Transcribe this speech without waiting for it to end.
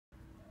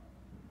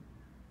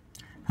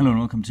Hello and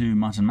welcome to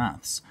Martin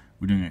Maths.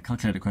 We're doing a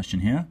calculator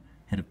question here,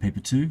 ahead of paper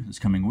 2 this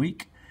coming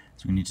week.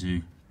 So we need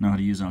to know how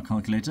to use our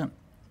calculator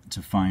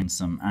to find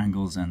some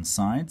angles and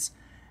sides.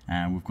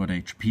 We've got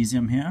a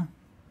trapezium here,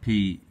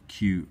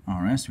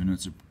 PQRS. We know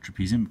it's a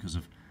trapezium because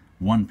of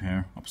one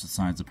pair, opposite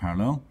sides are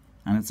parallel,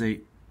 and it's a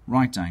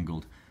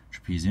right-angled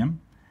trapezium.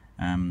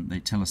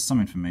 They tell us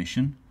some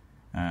information.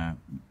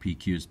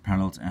 PQ is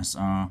parallel to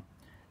SR,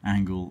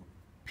 angle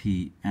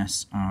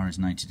PSR is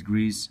 90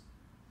 degrees,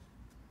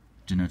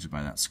 denoted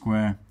by that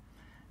square.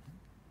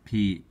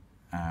 PRS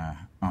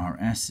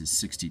is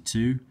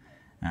 62,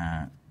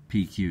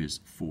 PQ is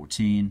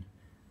 14,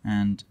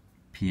 and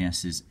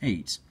PS is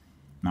 8.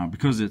 Now,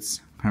 because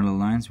it's parallel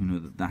lines, we know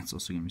that that's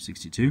also going to be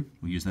 62.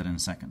 We'll use that in a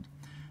second.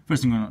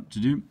 First thing we want to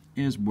do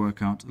is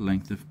work out the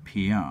length of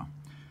PR.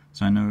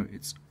 So I know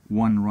it's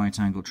one right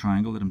angle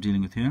triangle that I'm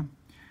dealing with here.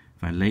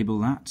 If I label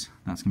that,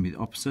 that's going to be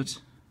the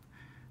opposite.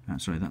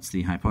 That's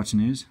the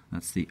hypotenuse.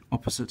 That's the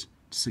opposite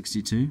to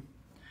 62.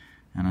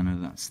 And I know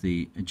that's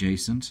the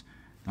adjacent.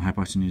 The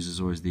hypotenuse is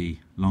always the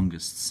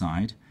longest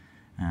side,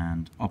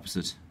 and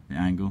opposite the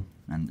angle,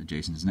 and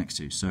adjacent is next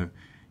to. So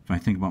if I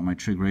think about my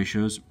trig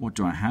ratios, what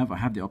do I have? I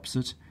have the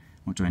opposite.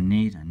 What do I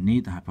need? I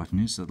need the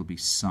hypotenuse, so that'll be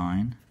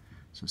sine.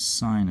 So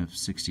sine of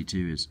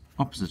 62 is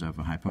opposite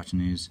over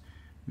hypotenuse,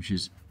 which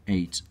is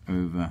 8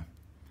 over,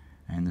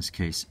 in this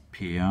case,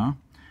 PR.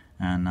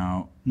 And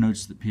now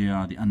notice that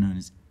PR, the unknown,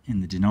 is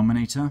in the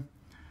denominator,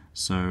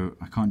 so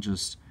I can't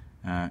just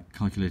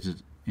calculate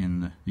it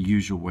in the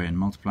usual way and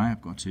multiply.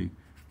 I've got to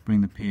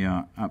bring the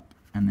PR up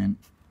and then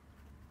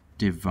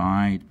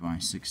divide by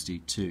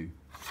 62.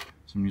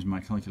 So I'm using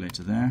my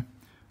calculator there.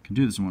 I can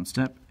do this in one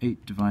step.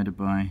 8 divided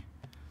by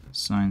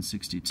sine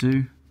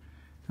 62,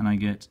 and I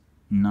get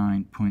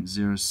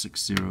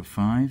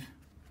 9.0605.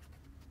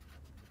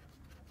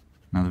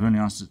 Now they've only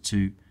asked it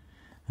to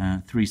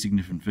 3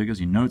 significant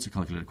figures. You know it's a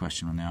calculator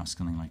question when they ask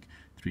something like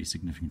 3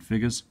 significant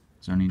figures.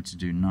 So I need to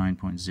do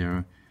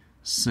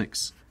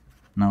 9.06.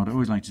 Now what I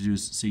always like to do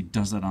is see,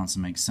 does that answer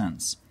make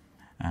sense?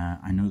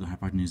 I know the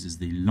hypotenuse is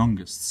the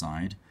longest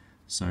side,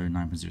 so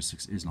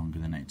 9.06 is longer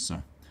than 8. So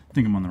I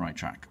think I'm on the right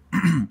track.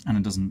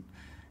 And it's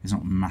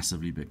not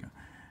massively bigger.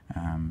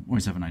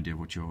 Always have an idea of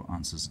what your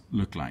answers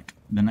look like.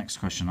 The next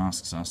question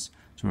asks us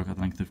to work out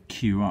the length of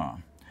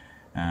QR.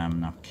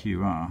 Now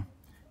QR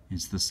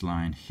is this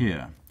line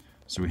here.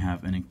 So we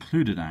have an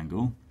included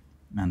angle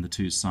and the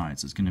two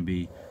sides. It's going to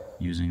be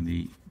using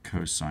the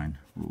cosine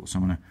rule. So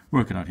I'm going to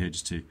work it out here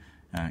just to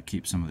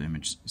keep some of the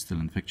image still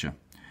in the picture.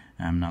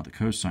 Now the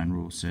cosine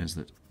rule says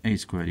that a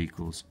squared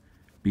equals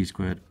b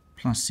squared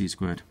plus c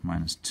squared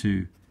minus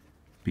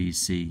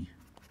 2bc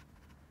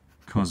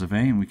cos of a,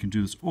 and we can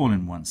do this all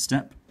in one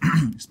step,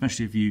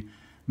 especially if you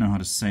know how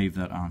to save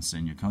that answer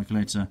in your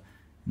calculator.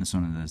 In this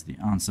one there's the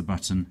answer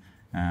button.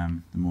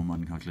 The more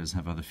modern calculators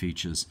have other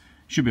features.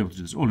 You should be able to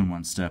do this all in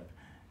one step.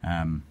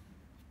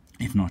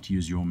 If not,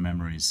 use your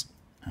memories.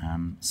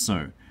 I'm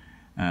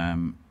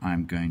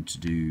going to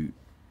do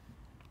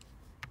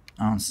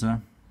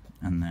answer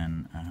and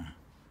then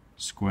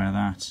square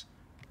that,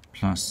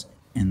 plus,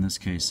 in this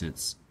case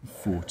it's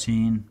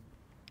 14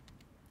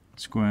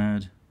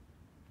 squared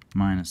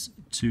minus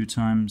 2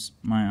 times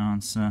my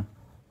answer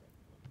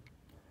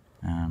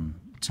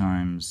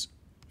times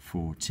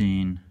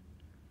 14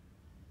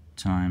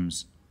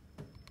 times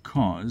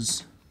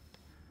cos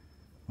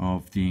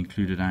of the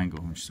included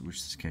angle, which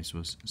this case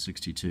was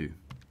 62.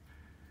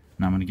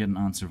 Now I'm going to get an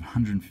answer of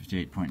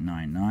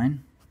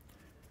 158.99.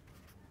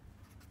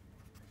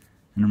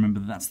 And remember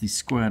that that's the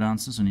squared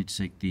answer, so I need to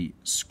take the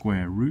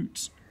square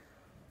root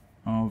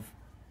of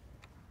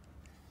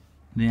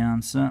the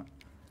answer.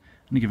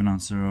 And give an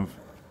answer of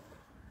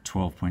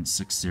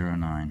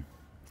 12.609.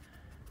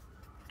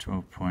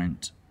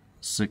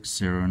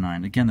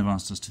 12.609. Again, they've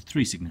asked us to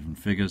 3 significant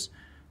figures,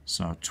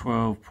 so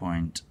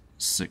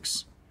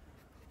 12.6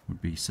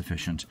 would be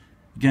sufficient.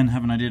 Again,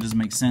 have an idea, does it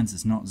make sense?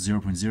 It's not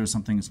 0.0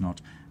 something, it's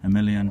not a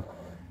million.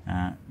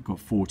 Got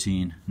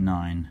 14,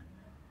 9,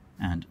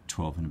 and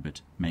 12 and a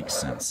bit makes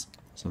sense.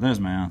 So there's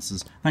my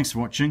answers. Thanks for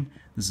watching.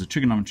 This is a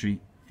trigonometry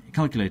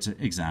calculator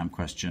exam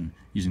question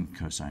using the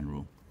cosine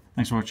rule.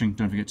 Thanks for watching.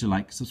 Don't forget to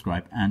like,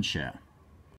 subscribe, and share.